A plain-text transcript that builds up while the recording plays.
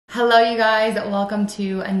Hello you guys, welcome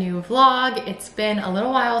to a new vlog. It's been a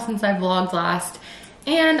little while since I vlogged last,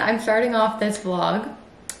 and I'm starting off this vlog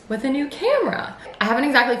with a new camera. I haven't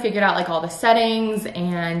exactly figured out like all the settings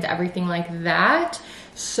and everything like that,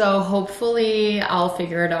 so hopefully I'll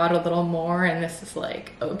figure it out a little more and this is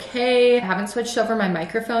like okay. I haven't switched over my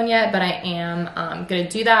microphone yet, but I am gonna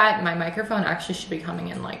do that. My microphone actually should be coming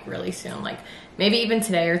in like really soon, like maybe even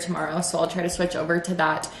today or tomorrow, so I'll try to switch over to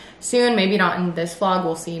that soon. Maybe not in this vlog,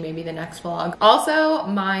 we'll see, maybe the next vlog. Also,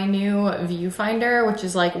 my new viewfinder, which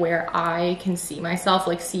is like where I can see myself,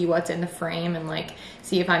 like see what's in the frame and like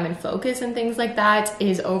see if I'm in focus and things like that,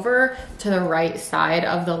 is over to the right side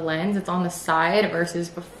of the lens. It's on the side versus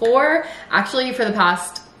before. Actually, for the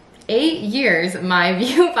past 8 years, my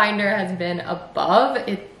viewfinder has been above.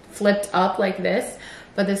 It flipped up like this,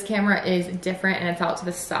 but this camera is different and it's out to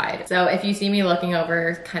the side. So if you see me looking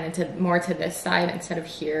over kind of to more to this side instead of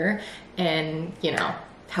here, and you know,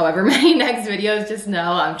 however many next videos, just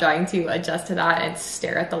know I'm trying to adjust to that and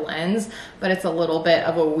stare at the lens, but it's a little bit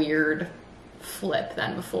of a weird flip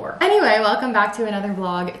than before. Anyway, welcome back to another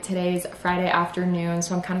vlog. Today's Friday afternoon,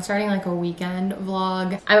 so I'm kind of starting like a weekend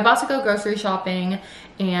vlog. I'm about to go grocery shopping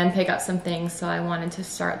and pick up some things, so I wanted to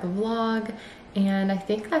start the vlog. And I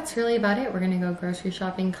think that's really about it. We're gonna go grocery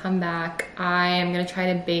shopping, come back. I am gonna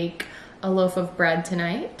try to bake a loaf of bread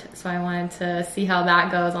tonight. So I wanted to see how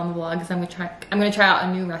that goes on the vlog because I'm gonna try out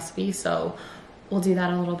a new recipe. So we'll do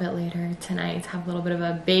that a little bit later tonight, have a little bit of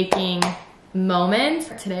a baking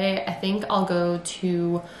moment. Today, I think I'll go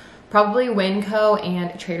to probably Winco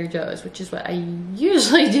and Trader Joe's, which is what I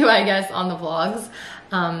usually do, I guess, on the vlogs.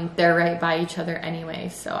 They're right by each other anyway,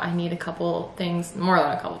 so I need a couple things, more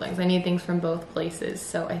than a couple things. I need things from both places,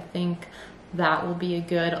 so I think that will be a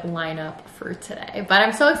good lineup for today. But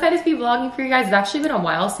I'm so excited to be vlogging for you guys. It's actually been a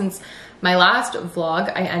while since my last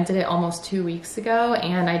vlog. I ended it almost 2 weeks ago,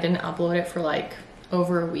 and I didn't upload it for like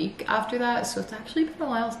over a week after that, so it's actually been a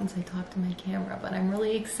while since I talked to my camera, but I'm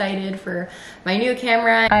really excited for my new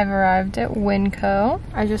camera. I've arrived at Winco.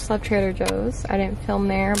 I just left Trader Joe's. I didn't film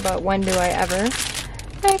there, but when do I ever?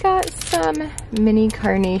 I got some mini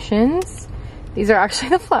carnations. These are actually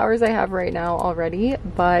the flowers I have right now already,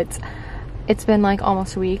 but it's been like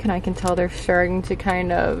almost a week and I can tell they're starting to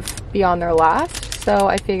kind of be on their last, so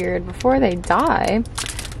I figured before they die,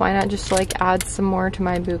 why not just like add some more to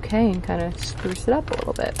my bouquet and kind of spruce it up a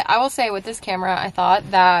little bit. I will say with this camera, I thought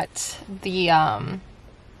that the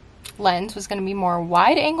lens was going to be more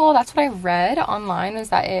wide angle. That's what I read online, is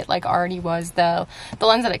that it like already was, the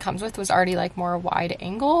lens that it comes with was already like more wide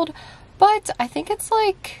angled, but I think it's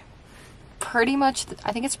like pretty much,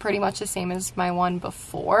 I think it's pretty much the same as my one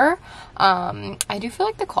before. I do feel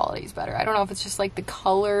like the quality is better. I don't know if it's just like the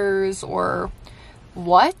colors or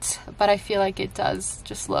what, but I feel like it does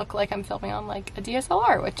just look like I'm filming on like a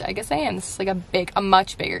DSLR, which I guess I am. This is like a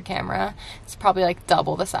much bigger camera. It's probably like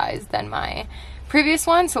double the size than my previous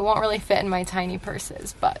one, so it won't really fit in my tiny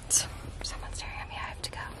purses, but someone's staring at me, I have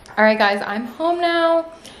to go. All right guys, I'm home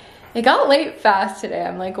now. It got late fast today.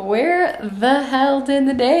 I'm like, where the hell did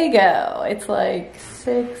the day go? It's like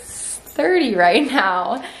 6:30 right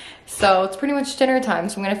now. So it's pretty much dinner time,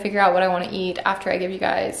 so I'm gonna figure out what I wanna eat after I give you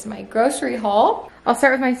guys my grocery haul. I'll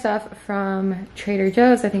start with my stuff from Trader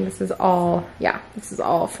Joe's. I think this is all, yeah, this is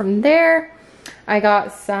all from there. I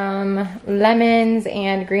got some lemons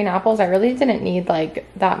and green apples. I really didn't need like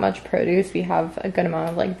that much produce. We have a good amount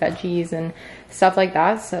of like veggies and stuff like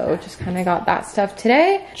that, so just kind of got that stuff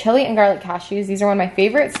today. Chili and garlic cashews. These are one of my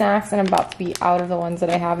favorite snacks, and I'm about to be out of the ones that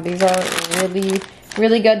I have. These are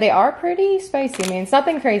really good. They are pretty spicy. I mean, it's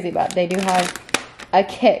nothing crazy, but they do have a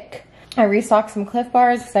kick. I restocked some Cliff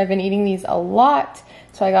Bars because I've been eating these a lot,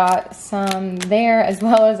 so I got some there, as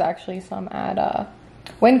well as actually some at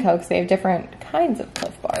Winco, because they have different kinds of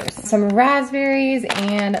Cliff Bars. Some raspberries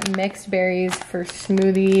and mixed berries for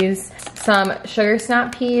smoothies. Some sugar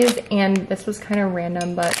snap peas, and this was kind of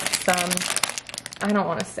random, but some, I don't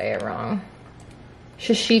want to say it wrong,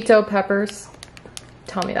 shishito peppers.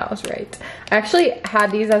 Tell me that was right. I actually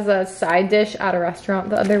had these as a side dish at a restaurant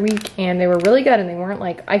the other week, and they were really good, and they weren't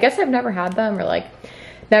like, I guess I've never had them, or like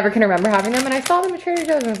never can remember having them, and I saw them at Trader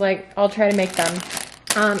Joe's and I was like, I'll try to make them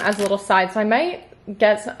as a little side. So I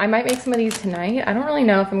might make some of these tonight. I don't really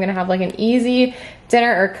know if I'm gonna have like an easy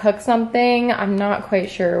dinner or cook something. I'm not quite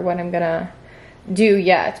sure what I'm gonna do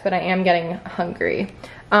yet, but I am getting hungry.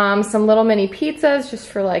 Some little mini pizzas just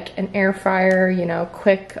for like an air fryer, you know,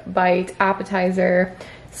 quick bite appetizer.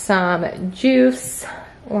 Some juice,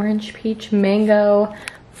 orange, peach, mango.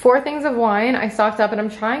 4 things of wine. I stocked up and I'm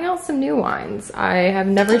trying out some new wines. I have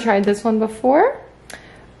never tried this one before.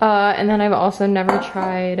 And then I've also never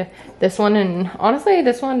tried this one, and honestly,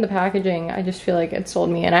 this one, the packaging, I just feel like it sold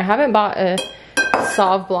me. And I haven't bought a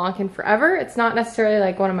Sauv Blanc in forever. It's not necessarily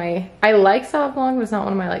like one of my, I like Sauv Blanc, but it's not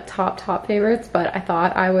one of my like top favorites, but I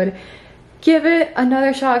thought I would give it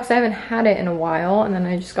another shot because I haven't had it in a while. And then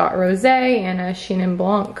I just got rosé and a Chenin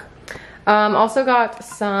Blanc. Also got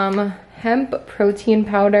some hemp protein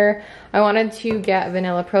powder. I wanted to get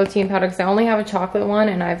vanilla protein powder because I only have a chocolate one,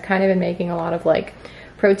 and I've kind of been making a lot of like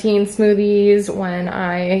protein smoothies when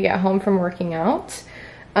I get home from working out.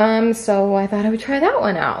 So I thought I would try that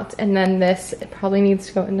one out. And then this, it probably needs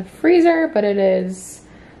to go in the freezer, but it is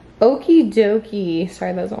Okie Dokie.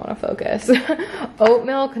 Sorry, that doesn't want to focus. Oat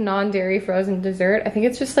milk non-dairy frozen dessert. I think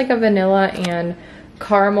it's just like a vanilla and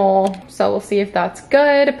caramel, so we'll see if that's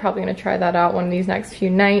good. Probably gonna try that out one of these next few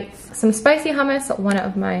nights. Some spicy hummus, one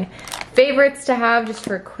of my favorites to have just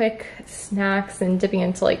for quick snacks and dipping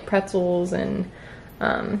into like pretzels and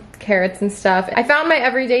carrots and stuff. I found my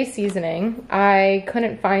everyday seasoning. I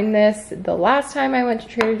couldn't find this the last time I went to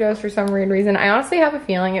Trader Joe's for some weird reason. I honestly have a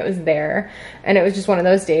feeling it was there, and it was just one of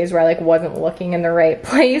those days where I like wasn't looking in the right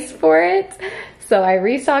place for it. So I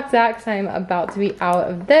restocked that because I'm about to be out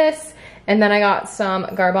of this. And then I got some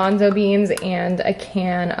garbanzo beans and a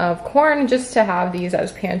can of corn just to have these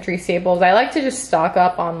as pantry staples. I like to just stock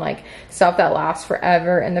up on like stuff that lasts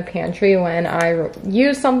forever in the pantry when I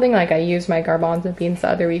use something. Like I use my garbanzo beans the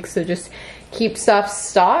other week, so just keep stuff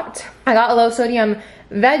stocked. I got a low sodium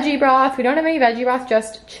veggie broth. We don't have any veggie broth,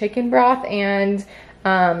 just chicken broth, and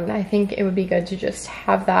I think it would be good to just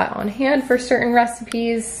have that on hand for certain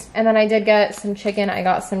recipes. And then I did get some chicken. I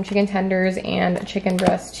got some chicken tenders and chicken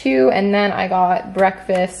breast too. And then I got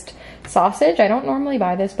breakfast sausage. I don't normally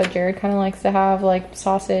buy this, but Jared kind of likes to have like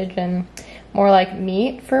sausage and more like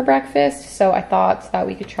meat for breakfast. So I thought that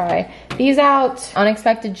we could try these out.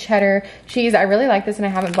 Unexpected cheddar cheese. I really like this and I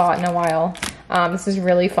haven't bought in a while. This is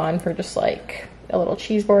really fun for just like a little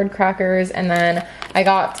cheese board, crackers. And then I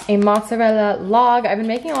got a mozzarella log. I've been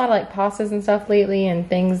making a lot of like pastas and stuff lately and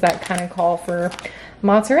things that kind of call for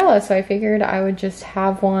mozzarella, so I figured I would just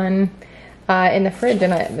have one in the fridge,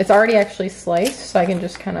 and it's already actually sliced, so I can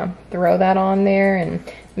just kind of throw that on there and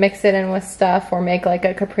mix it in with stuff, or make like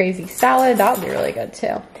a caprese salad. That would be really good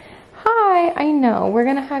too. Hi, I know we're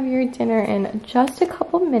gonna have your dinner in just a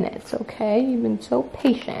couple minutes, okay? You've been so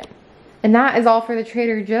patient. And that is all for the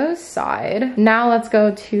Trader Joe's side. Now let's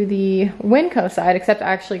go to the Winco side, except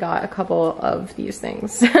I actually got a couple of these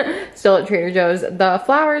things still at Trader Joe's. The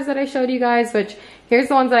flowers that I showed you guys, which here's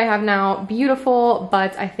the ones that I have now. Beautiful,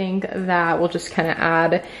 but I think that will just kind of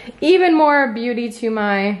add even more beauty to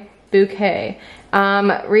my bouquet.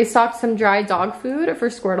 Restocked some dry dog food for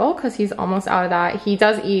Squirtle because he's almost out of that. He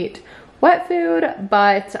does eat wet food,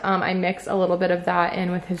 but I mix a little bit of that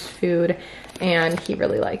in with his food and he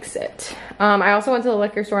really likes it. I also went to the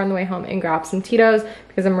liquor store on the way home and grabbed some Tito's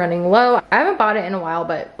because I'm running low. I haven't bought it in a while,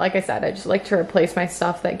 but like I said, I just like to replace my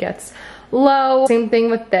stuff that gets low. Same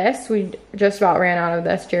thing with this. We just about ran out of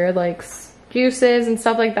this. Jared likes juices and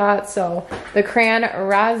stuff like that. So the cran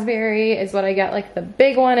raspberry is what I get, like the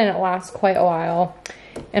big one, and it lasts quite a while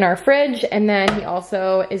in our fridge. And then he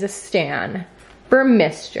also is a stan for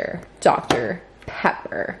Mr. Dr.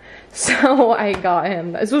 Pepper. So I got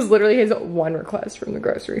him, this was literally his one request from the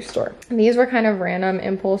grocery store. These were kind of random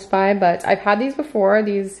impulse buy, but I've had these before.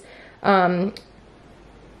 These, I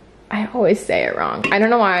always say it wrong. I don't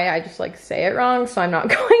know why, I just like say it wrong, so I'm not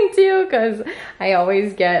going to, because I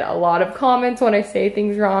always get a lot of comments when I say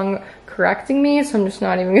things wrong correcting me, so I'm just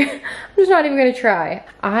not even gonna try.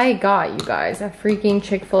 I got, you guys, a freaking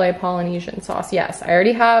Chick-fil-A Polynesian sauce. Yes, I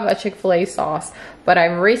already have a Chick-fil-A sauce, but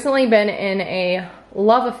I've recently been in a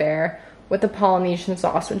love affair with the Polynesian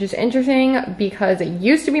sauce, which is interesting because it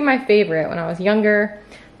used to be my favorite when I was younger,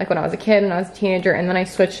 like when I was a kid and I was a teenager, and then I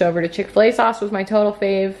switched over to Chick-fil-A sauce, was my total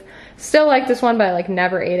fave. Still like this one, but I like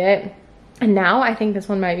never ate it. And now I think this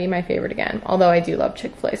one might be my favorite again, although I do love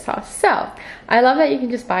Chick-fil-A sauce. So I love that you can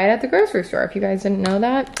just buy it at the grocery store. If you guys didn't know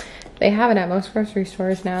that, they have it at most grocery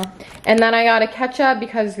stores now. And then I got a ketchup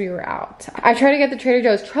because we were out. I tried to get the Trader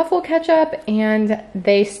Joe's truffle ketchup and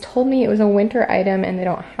they told me it was a winter item and they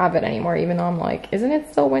don't have it anymore, even though I'm like, isn't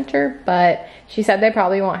it still winter? But she said they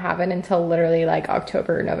probably won't have it until literally like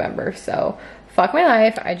October or November. So fuck my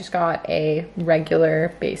life, I just got a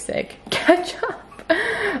regular basic ketchup.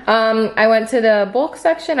 I went to the bulk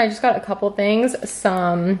section. I just got a couple things,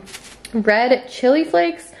 some red chili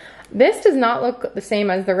flakes. This does not look the same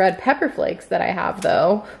as the red pepper flakes that I have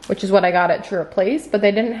though, which is what I got it to replace, but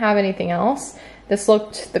they didn't have anything else. This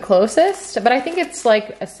looked the closest, but I think it's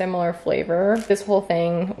like a similar flavor. This whole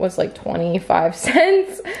thing was like 25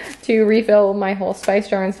 cents to refill my whole spice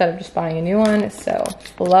jar instead of just buying a new one, so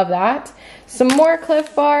love that. Some more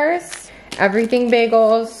Cliff Bars, everything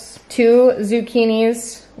bagels, 2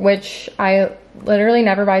 zucchinis, which I literally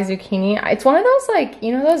never buy zucchini. It's one of those, like,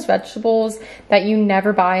 you know those vegetables that you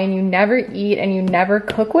never buy and you never eat and you never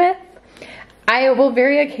cook with? I will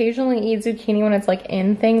very occasionally eat zucchini when it's like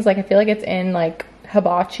in things, like I feel like it's in like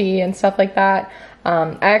hibachi and stuff like that.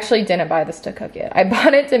 I actually didn't buy this to cook it. I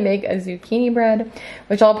bought it to make a zucchini bread,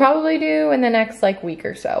 which I'll probably do in the next like week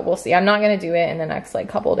or so. We'll see. I'm not gonna do it in the next like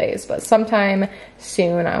couple days, but sometime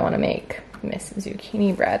soon I wanna make Miss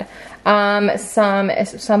Zucchini bread.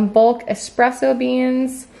 Some bulk espresso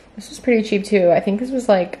beans. This was pretty cheap too. I think this was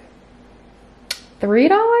like $3,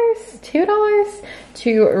 $2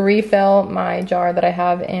 to refill my jar that I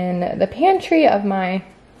have in the pantry of my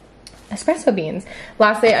espresso beans.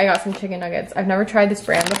 Lastly, I got some chicken nuggets. I've never tried this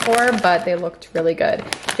brand before, but they looked really good.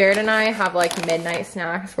 Jared and I have like midnight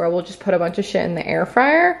snacks where we'll just put a bunch of shit in the air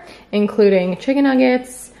fryer, including chicken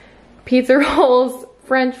nuggets, pizza rolls,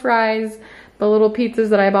 French fries, the little pizzas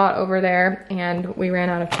that I bought over there, and we ran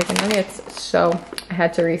out of chicken nuggets, so I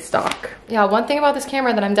had to restock. Yeah, one thing about this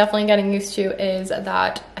camera that I'm definitely getting used to is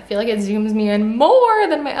that I feel like it zooms me in more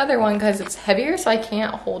than my other one because it's heavier, so I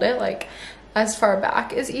can't hold it like as far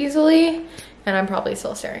back as easily, and I'm probably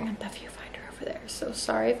still staring at the viewfinder over there, so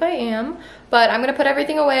sorry if I am. But I'm gonna put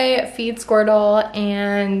everything away, feed Squirtle,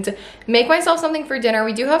 and make myself something for dinner.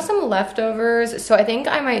 We do have some leftovers, so I think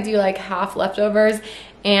I might do like half leftovers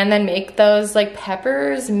and then make those like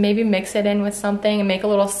peppers, maybe mix it in with something and make a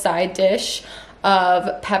little side dish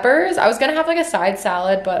of peppers. I was gonna have like a side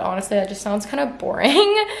salad, but honestly that just sounds kind of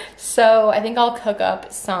boring. So I think I'll cook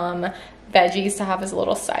up some veggies to have as a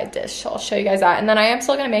little side dish. So I'll show you guys that. And then I am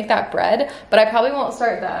still gonna make that bread, but I probably won't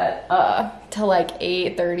start that till like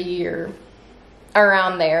 8:30 or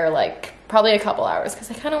around there, like probably a couple hours,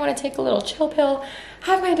 because I kind of want to take a little chill pill,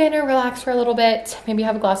 have my dinner, relax for a little bit, maybe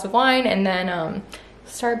have a glass of wine, and then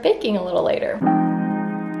start baking a little later.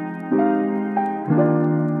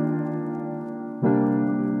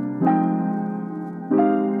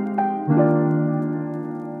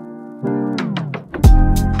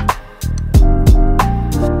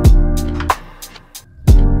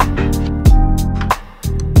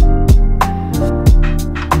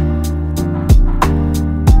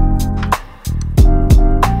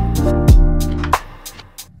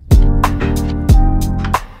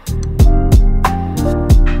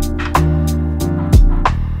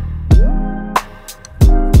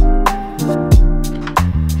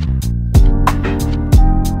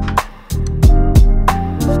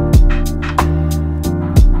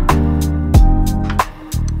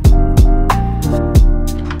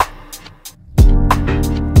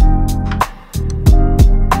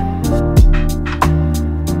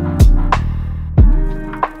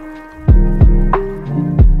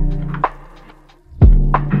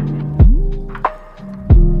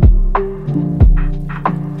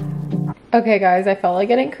 Okay guys, I felt like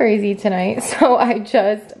getting crazy tonight, so I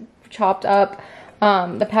just chopped up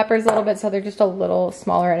the peppers a little bit so they're just a little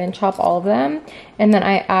smaller. I didn't chop all of them. And then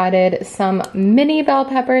I added some mini bell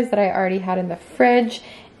peppers that I already had in the fridge.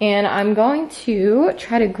 And I'm going to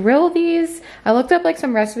try to grill these. I looked up like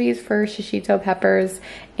some recipes for shishito peppers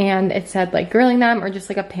and it said like grilling them or just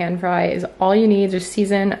like a pan fry is all you need, just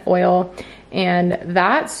season, oil, and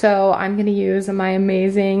that. So I'm gonna use my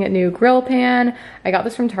amazing new grill pan. I got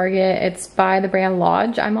this from Target. It's by the brand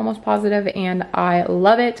Lodge, I'm almost positive, and I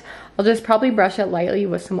love it. I'll just probably brush it lightly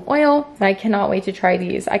with some oil. And I cannot wait to try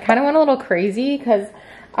these. I kind of went a little crazy because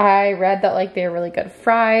I read that like they're really good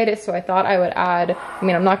fried, so I thought I would add, I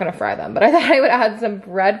mean I'm not gonna fry them, but I thought I would add some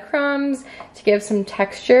breadcrumbs to give some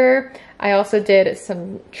texture. I also did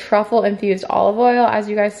some truffle infused olive oil, as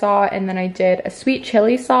you guys saw, and then I did a sweet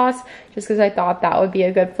chili sauce just because I thought that would be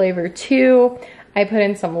a good flavor too. I put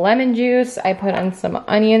in some lemon juice, I put in some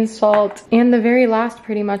onion salt, and the very last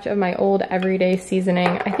pretty much of my old everyday seasoning.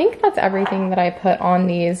 I think that's everything that I put on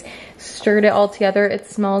these. Stirred it all together. It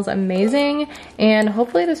smells amazing, and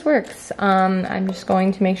hopefully this works. I'm just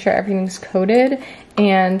going to make sure everything's coated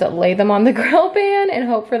and lay them on the grill pan and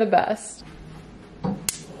hope for the best.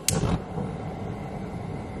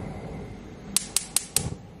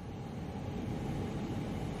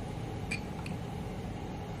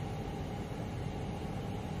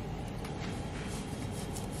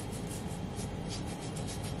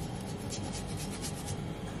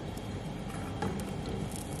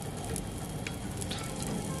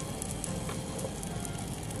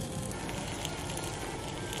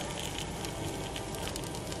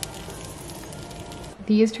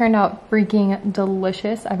 These turned out freaking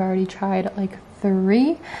delicious. I've already tried like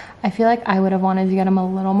 3. I feel like I would have wanted to get them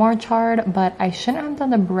a little more charred, but I shouldn't have done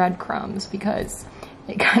the breadcrumbs because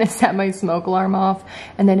it kind of set my smoke alarm off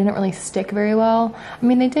and they didn't really stick very well. I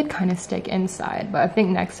mean, they did kind of stick inside, but I think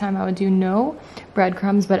next time I would do no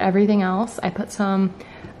breadcrumbs, but everything else, I put some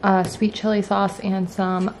sweet chili sauce and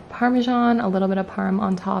some Parmesan, a little bit of parm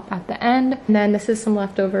on top at the end. And then this is some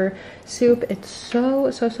leftover soup. It's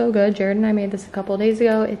so good. Jared and I made this a couple days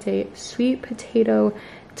ago. It's a sweet potato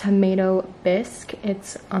tomato bisque.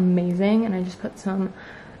 It's amazing. And I just put some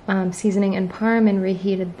seasoning and parm and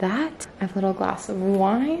reheated that. I have a little glass of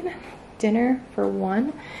wine. Dinner for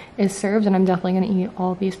 1 is served, and I'm definitely gonna eat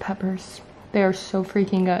all these peppers. They are so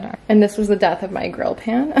freaking good. And this was the death of my grill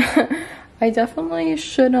pan. I definitely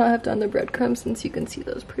should not have done the breadcrumbs since you can see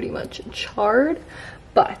those pretty much charred.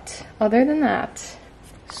 But other than that,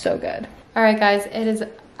 so good. All right, guys, it is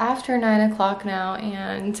after 9 o'clock now,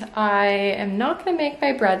 and I am not gonna make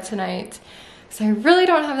my bread tonight. So I really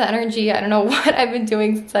don't have the energy. I don't know what I've been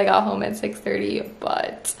doing since I got home at 6:30,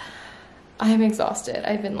 but I'm exhausted.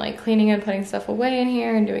 I've been like cleaning and putting stuff away in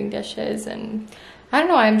here and doing dishes, and I don't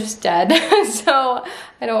know, I'm just dead. So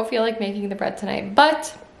I don't feel like making the bread tonight,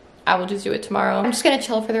 but I will just do it tomorrow. I'm just gonna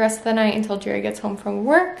chill for the rest of the night until Jerry gets home from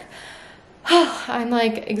work. I'm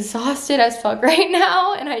like exhausted as fuck right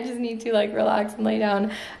now, and I just need to like relax and lay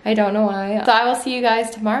down. I don't know why. So I will see you guys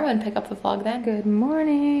tomorrow and pick up the vlog then. Good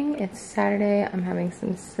morning. It's Saturday. I'm having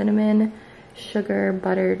some cinnamon sugar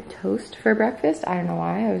buttered toast for breakfast. I don't know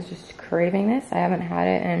why. I was just craving this. I haven't had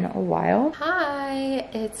it in a while. Hi,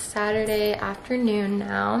 it's Saturday afternoon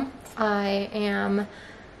now. I am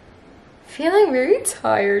feeling very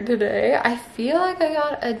tired today. I feel like I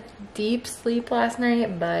got a deep sleep last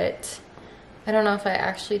night, but I don't know if I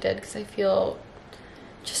actually did because I feel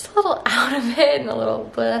just a little out of it and a little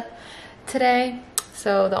bleh today.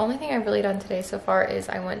 So the only thing I've really done today so far is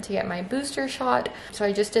I went to get my booster shot. So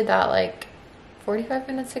I just did that like 45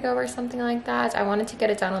 minutes ago or something like that. I wanted to get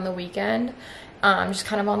it done on the weekend, just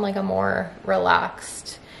kind of on like a more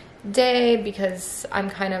relaxed day, because I'm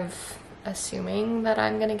kind of assuming that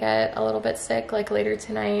I'm gonna get a little bit sick like later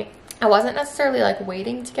tonight. I wasn't necessarily like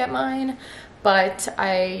waiting to get mine, but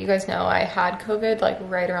you guys know I had COVID like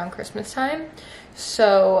right around Christmas time.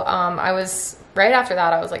 So I was, right after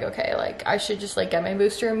that, I was like, okay, like I should just like get my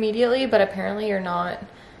booster immediately, but apparently you're not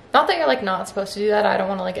that you're like not supposed to do that. I don't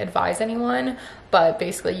want to like advise anyone, but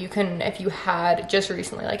basically you can, if you had just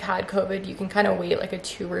recently like had COVID, you can kind of wait like a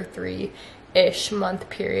 2 or 3-ish month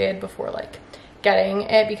period before like getting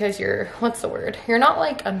it, because you're, what's the word, you're not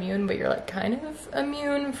like immune, but you're like kind of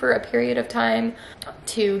immune for a period of time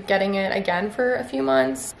to getting it again for a few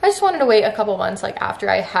months. I just wanted to wait a couple months like after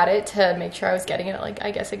I had it to make sure I was getting it at like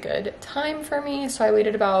I guess a good time for me. So I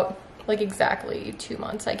waited about like exactly 2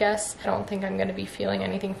 months, I guess. I don't think I'm gonna be feeling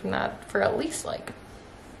anything from that for at least like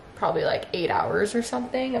probably like 8 hours or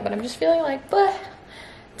something, but I'm just feeling like bleh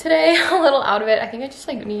today, a little out of it. I think I just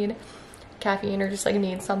like need caffeine or just like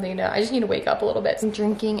need something to, I just need to wake up a little bit. I'm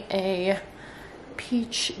drinking a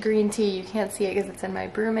peach green tea. You can't see it because it's in my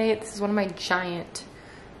brewmate. This is one of my giant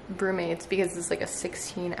brewmates because it's like a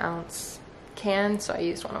 16-ounce can, so I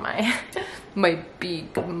used one of my my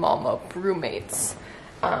big mama brewmates.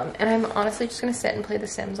 And I'm honestly just gonna sit and play The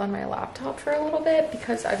Sims on my laptop for a little bit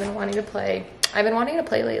because I've been wanting to play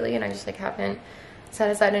lately, and I just like haven't set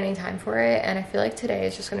aside any time for it. And I feel like today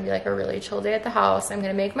is just gonna be like a really chill day at the house. I'm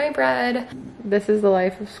gonna make my bread. This is the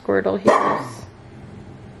life of Squirtle Hughes.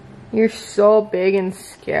 You're so big and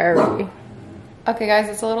scary. Okay guys,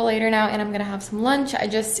 it's a little later now and I'm gonna have some lunch. I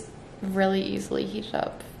just really easily heated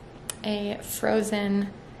up a frozen,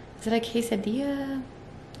 is it a quesadilla?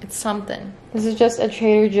 It's something. This is just a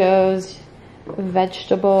Trader Joe's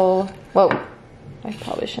vegetable, whoa, I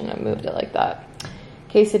probably shouldn't have moved it like that.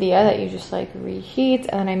 Quesadilla that you just like reheat,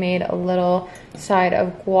 and then I made a little side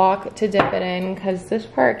of guac to dip it in because this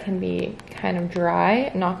part can be kind of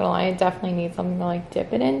dry. I'm not gonna lie, it definitely needs something to like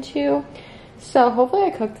dip it into. So hopefully I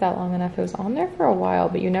cooked that long enough. It was on there for a while,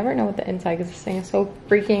 but you never know what the inside, because this thing is so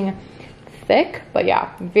freaking thick. But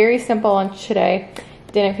yeah, very simple lunch today.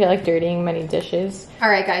 Didn't feel like dirtying many dishes. All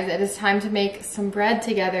right guys, it is time to make some bread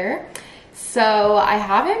together. So I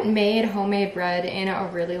haven't made homemade bread in a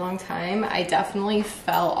really long time. I definitely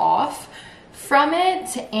fell off from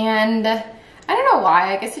it, and I don't know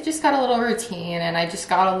why. I guess it just got a little routine and I just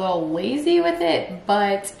got a little lazy with it,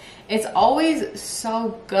 but it's always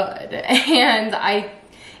so good. And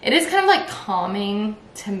it is kind of like calming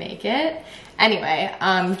to make it. Anyway,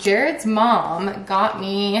 Jared's mom got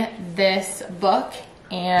me this book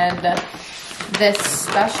and this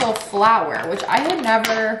special flour, which I had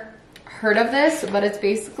never heard of this, but it's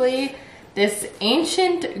basically this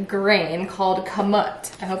ancient grain called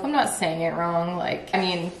kamut. I hope I'm not saying it wrong. Like, I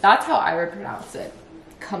mean, that's how I would pronounce it,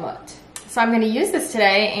 kamut. So I'm gonna use this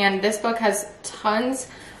today, and this book has tons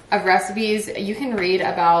of recipes. You can read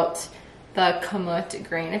about the kamut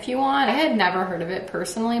grain if you want. I had never heard of it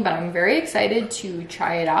personally, but I'm very excited to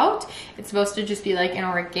try it out. It's supposed to just be like an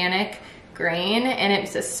organic grain, and it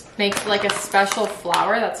just makes like a special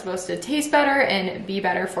flour that's supposed to taste better and be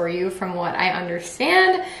better for you from what I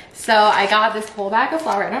understand. So I got this whole bag of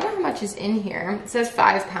flour. I don't know how much is in here. It says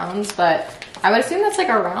 5 pounds, but I would assume that's like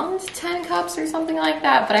around 10 cups or something like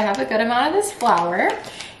that, but I have a good amount of this flour.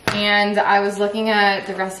 And I was looking at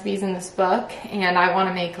the recipes in this book, and I want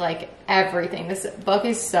to make like everything. This book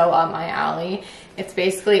is so up my alley. It's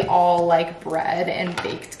basically all like bread and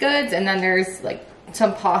baked goods, and then there's like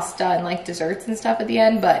some pasta and like desserts and stuff at the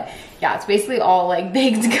end. But yeah, it's basically all like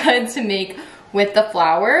baked goods to make with the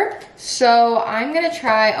flour. So I'm gonna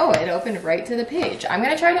try, oh, it opened right to the page. I'm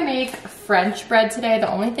gonna try to make French bread today.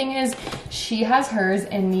 The only thing is she has hers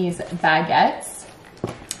in these baguettes,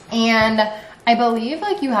 and I believe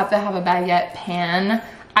like you have to have a baguette pan.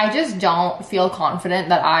 I just don't feel confident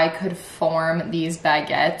that I could form these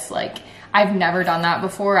baguettes. Like, I've never done that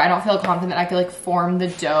before. I don't feel confident I could like form the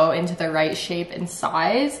dough into the right shape and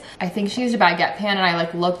size. I think she used a baguette pan, and I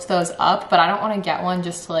like looked those up, but I don't want to get one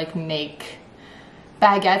just to like make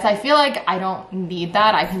baguettes. I feel like I don't need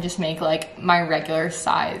that. I can just make like my regular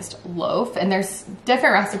sized loaf, and there's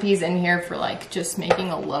different recipes in here for like just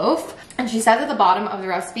making a loaf. And she says at the bottom of the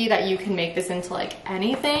recipe that you can make this into like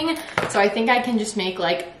anything. So I think I can just make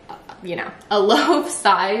like, you know, a loaf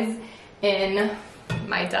size in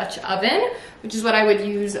my Dutch oven, which is what I would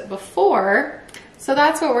use before. So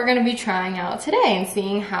that's what we're gonna be trying out today and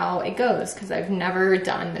seeing how it goes, because I've never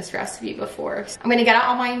done this recipe before. So I'm gonna get out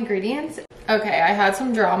all my ingredients. Okay, I had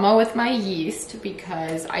some drama with my yeast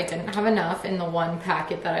because I didn't have enough in the one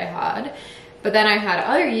packet that I had. But then I had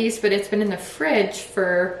other yeast, but it's been in the fridge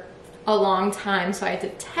for a long time, so I had to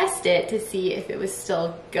test it to see if it was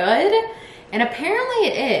still good. And apparently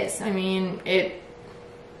it is. I mean, it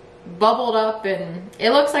bubbled up and it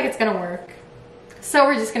looks like it's gonna work. So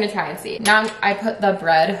we're just gonna try and see. Now I put the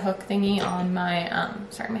bread hook thingy on my,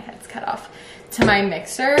 sorry, my head's cut off, to my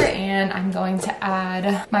mixer, and I'm going to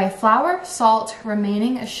add my flour, salt,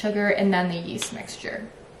 remaining sugar, and then the yeast mixture.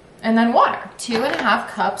 And then water. 2.5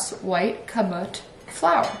 cups white kamut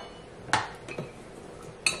flour.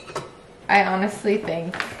 I honestly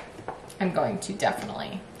think I'm going to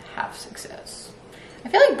definitely have success. I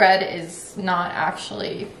feel like bread is not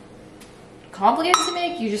actually complicated to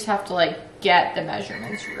make. You just have to like get the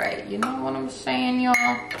measurements right. You know what I'm saying, y'all?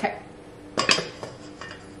 Okay.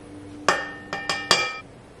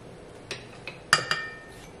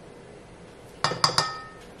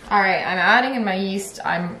 All right, I'm adding in my yeast.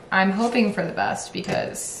 I'm hoping for the best,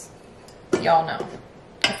 because y'all know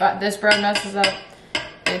if this bread messes up,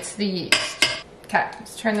 it's the yeast. Okay,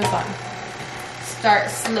 let's turn this on. Start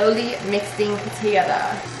slowly mixing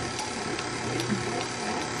together.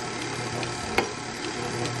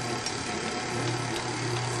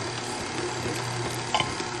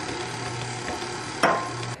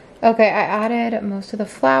 Okay, I added most of the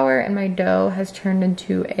flour, and my dough has turned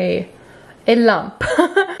into a lump.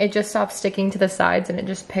 It just stopped sticking to the sides, and it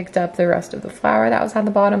just picked up the rest of the flour that was on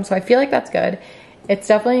the bottom. So I feel like that's good. It's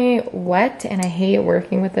definitely wet, and I hate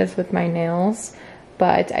working with this with my nails,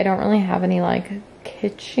 but I don't really have any like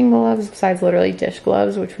kitchen gloves besides literally dish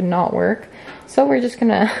gloves, which would not work. So we're just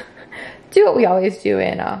gonna do what we always do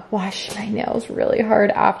and wash my nails really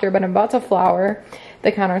hard after. But I'm about to flour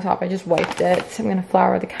the countertop. I just wiped it. So I'm gonna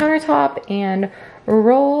flour the countertop and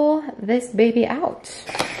roll this baby out.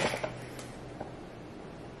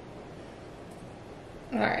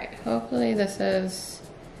 All right, hopefully this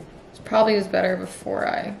probably was better before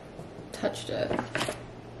I touched it.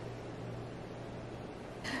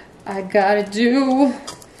 I gotta do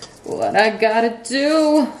what I gotta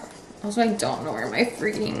do. Also, I don't know where my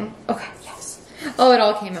freaking, okay, yes. Oh, it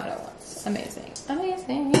all came out at once. Amazing,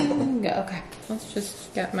 amazing. Okay, let's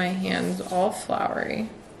just get my hands all floury.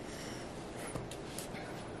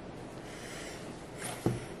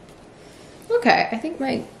 Okay, I think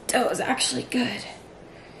my dough is actually good.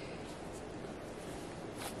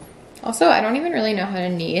 Also, I don't even really know how to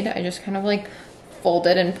knead. I just kind of like fold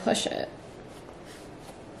it and push it.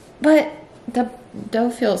 But the dough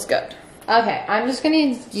feels good. Okay, I'm just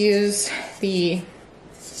gonna use the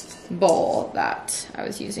bowl that I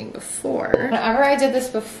was using before. Whenever I did this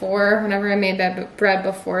before, whenever I made bread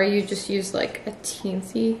before, you just use like a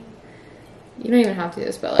teensy, you don't even have to do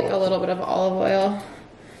this, but like a little bit of olive oil.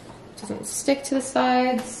 It doesn't stick to the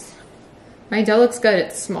sides. My dough looks good.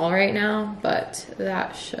 It's small right now, but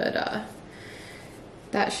that should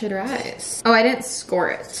rise. Oh, I didn't score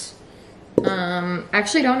it.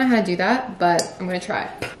 Actually don't know how to do that, but I'm gonna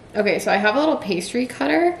try. Okay, so I have a little pastry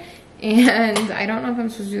cutter, and I don't know if I'm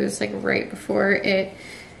supposed to do this like right before it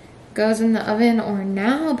goes in the oven or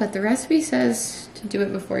now, but the recipe says to do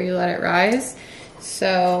it before you let it rise.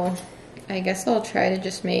 So I guess I'll try to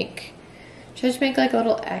just make, should I just make like a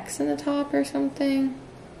little X in the top or something?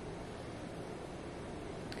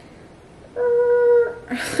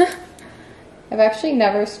 I've actually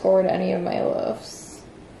never scored any of my loaves,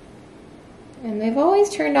 and they've always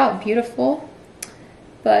turned out beautiful,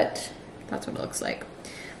 but that's what it looks like.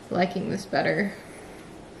 Liking this better.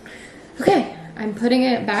 Okay, I'm putting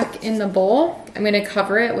it back in the bowl. I'm gonna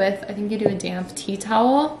cover it with, I think you do a damp tea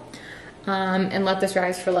towel, and let this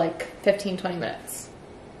rise for like 15-20 minutes.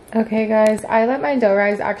 Okay guys, I let my dough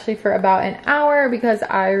rise actually for about an hour because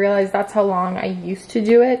I realized that's how long I used to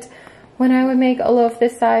do it when I would make a loaf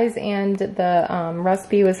this size, and the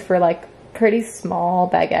recipe was for like pretty small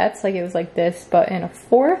baguettes, like it was like this but in a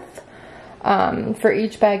fourth for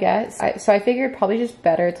each baguette. So I figured probably just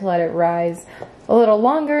better to let it rise a little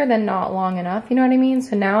longer than not long enough, you know what I mean?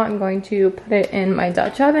 So now I'm going to put it in my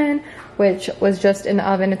Dutch oven, which was just in the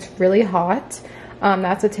oven. It's really hot.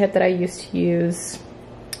 That's a tip that I used to use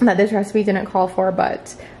that this recipe didn't call for,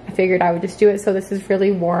 but I figured I would just do it. So this is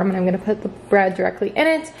really warm, and I'm gonna put the bread directly in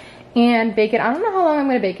it and bake it. I don't know how long I'm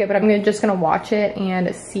gonna bake it, but I'm just gonna watch it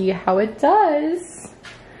and see how it does.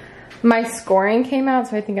 My scoring came out,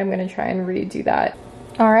 so I think I'm gonna try and redo that.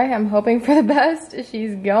 All right, I'm hoping for the best.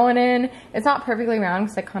 She's going in. It's not perfectly round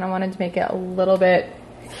because I kind of wanted to make it a little bit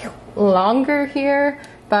longer here,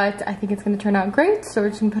 but I think it's gonna turn out great. So we're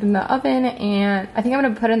just gonna put it in the oven, and I think I'm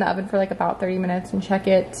gonna put it in the oven for like about 30 minutes and check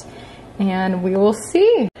it, and we will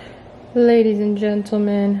see. Ladies and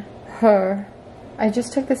gentlemen, I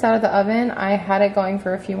just took this out of the oven. I had it going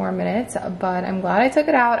for a few more minutes, but I'm glad I took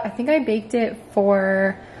it out. I think I baked it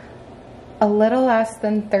for a little less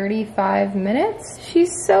than 35 minutes.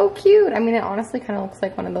 She's so cute. I mean, it honestly kind of looks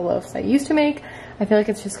like one of the loaves I used to make. I feel like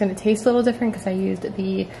it's just gonna taste a little different because I used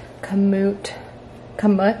the kamut.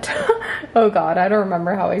 Oh God, I don't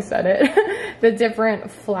remember how I said it. The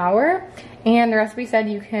different flour. And the recipe said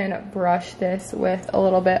you can brush this with a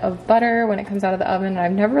little bit of butter when it comes out of the oven. And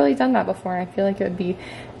I've never really done that before, and I feel like it would be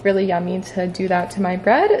really yummy to do that to my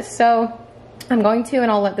bread. So I'm going to, and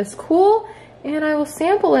I'll let this cool, and I will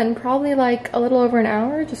sample it in probably like a little over an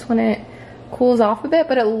hour, just when it cools off a bit.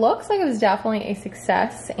 But it looks like it was definitely a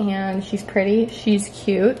success, and she's pretty, she's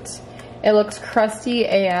cute. It looks crusty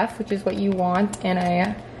AF, which is what you want in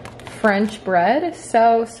a French bread.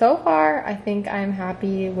 So far, I think I'm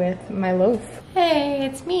happy with my loaf. Hey,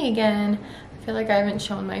 it's me again. I feel like I haven't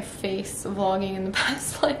shown my face vlogging in the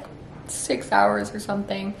past like 6 hours or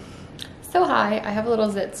something. So hi, I have a little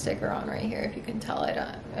zit sticker on right here, if you can tell.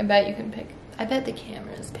 I bet you can I bet the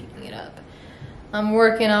camera is picking it up. I'm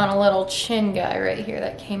working on a little chin guy right here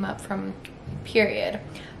that came up from period.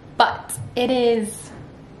 But it is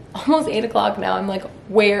almost 8 o'clock now. I'm like,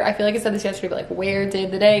 where, I feel like I said this yesterday, but like, where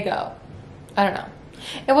did the day go? I don't know.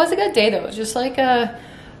 It was a good day though. It was just like a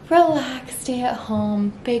relaxed day at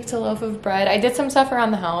home, baked a loaf of bread. I did some stuff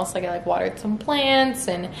around the house. Like I like watered some plants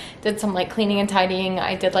and did some like cleaning and tidying.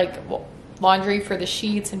 I did like laundry for the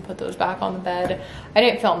sheets and put those back on the bed. I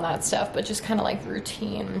didn't film that stuff, but just kind of like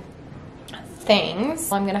routine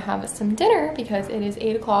things. I'm gonna have some dinner because it is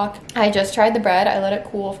 8 o'clock. I just tried the bread. I let it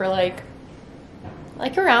cool for like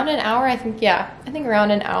around an hour, I think. Yeah, I think around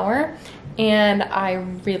an hour, and I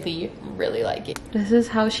really like it. This is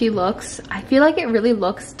how she looks. I feel like it really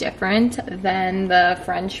looks different than the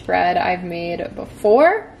French bread I've made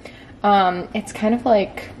before. It's kind of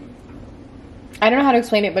like, I don't know how to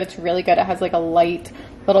explain it, but it's really good. It has like a light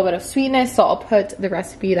little bit of sweetness, so I'll put the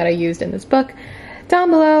recipe that I used in this book down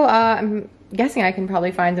below. I'm guessing I can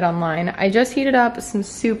probably find it online. I just heated up some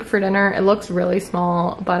soup for dinner. It looks really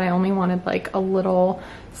small, but I only wanted like a little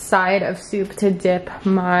side of soup to dip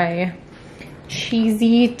my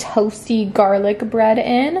cheesy, toasty garlic bread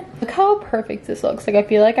in. Look how perfect this looks. Like I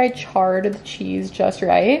feel like I charred the cheese just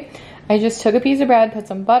right. I just took a piece of bread, put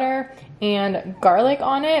some butter and garlic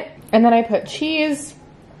on it, and then I put cheese,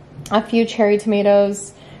 a few cherry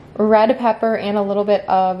tomatoes, red pepper, and a little bit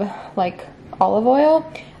of like olive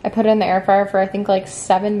oil. I put it in the air fryer for I think like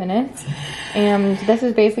 7 minutes, and this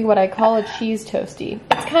is basically what I call a cheese toasty.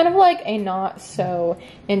 It's kind of like a not so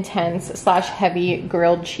intense / heavy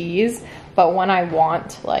grilled cheese, but when I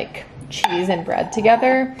want like cheese and bread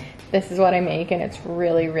together, this is what I make, and it's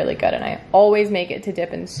really good, and I always make it to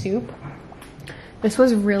dip in soup. This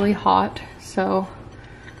was really hot, so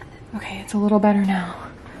Okay, it's a little better now.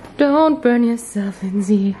 Don't burn yourself,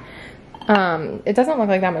 Lindsey. It doesn't look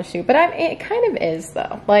like that much soup, but it kind of is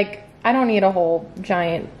though. Like, I don't need a whole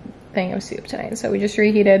giant thing of soup tonight. So we just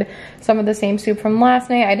reheated some of the same soup from last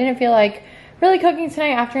night. I didn't feel like really cooking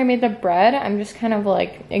tonight after I made the bread. I'm just kind of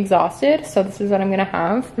like exhausted. So this is what I'm gonna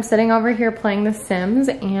have. I'm sitting over here playing The Sims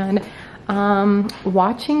and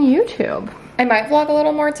watching YouTube. I might vlog a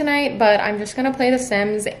little more tonight, but I'm just gonna play The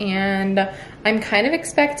Sims, and I'm kind of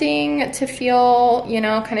expecting to feel, you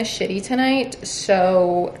know, kind of shitty tonight.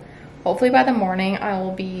 So hopefully by the morning I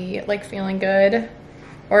will be like feeling good,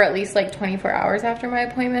 or at least like 24 hours after my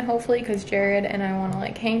appointment, hopefully, because Jared and I want to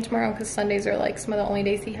like hang tomorrow because Sundays are like some of the only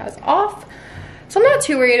days he has off. So I'm not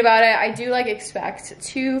too worried about it. I do like expect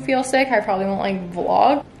to feel sick. I probably won't like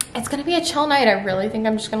vlog. It's gonna be a chill night. I really think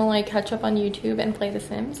I'm just gonna like catch up on YouTube and play The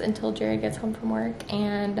Sims until Jared gets home from work,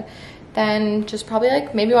 and then just probably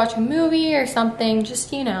like maybe watch a movie or something,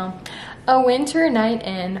 just, you know, a winter night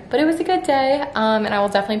in. But it was a good day, and I will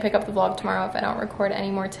definitely pick up the vlog tomorrow if I don't record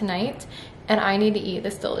any more tonight. And I need to eat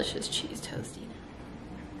this delicious cheese toasty.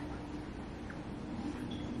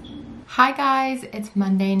 Hi guys, it's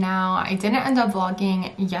Monday now. I didn't end up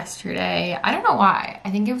vlogging yesterday. I don't know why. I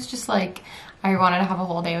think it was just like I wanted to have a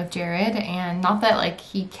whole day with Jared, and not that like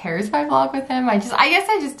he cares if I vlog with him. I guess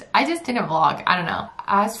I just didn't vlog. I don't know.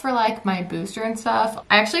 As for like my booster and stuff,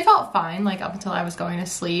 I actually felt fine like up until I was going to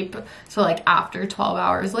sleep. So like after 12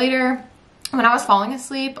 hours later, when I was falling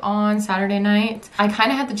asleep on Saturday night, I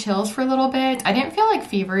kind of had the chills for a little bit. I didn't feel like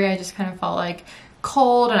fevery. I just kind of felt like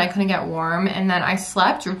cold and I couldn't get warm. And then I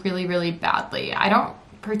slept really, really badly. I don't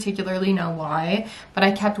particularly know why, but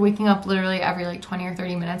I kept waking up literally every like 20 or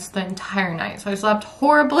 30 minutes the entire night. So I slept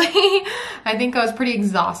horribly. I think I was pretty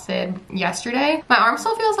exhausted yesterday. My arm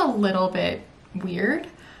still feels a little bit weird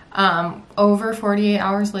over 48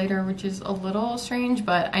 hours later, which is a little strange,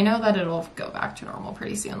 but I know that it'll go back to normal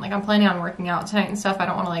pretty soon. Like, I'm planning on working out tonight and stuff. I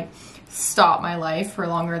don't want to like stop my life for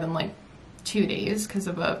longer than like 2 days because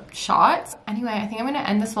of a shot. Anyway, I think I'm gonna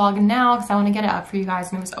end this vlog now because I want to get it up for you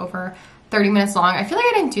guys, and it was over 30 minutes long. I feel like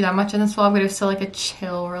I didn't do that much in this vlog, but it was still like a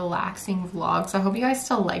chill, relaxing vlog. So I hope you guys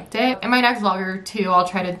still liked it. In my next vlog or two, I'll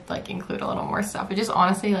try to like include a little more stuff. But just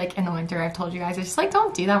honestly, like in the winter, I've told you guys, I just like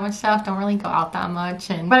don't do that much stuff. Don't really go out that much.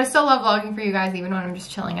 But I still love vlogging for you guys, even when I'm just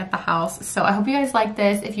chilling at the house. So I hope you guys liked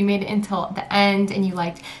this. If you made it until the end and you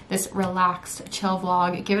liked this relaxed, chill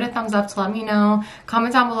vlog, give it a thumbs up to let me know.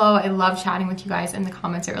 Comment down below. I love chatting with you guys in the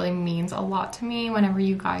comments. It really means a lot to me whenever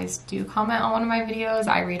you guys do comment on one of my videos.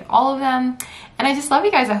 I read all of them. And I just love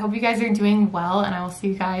you guys. I hope you guys are doing well, and I will see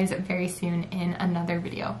you guys very soon in another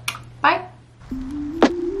video.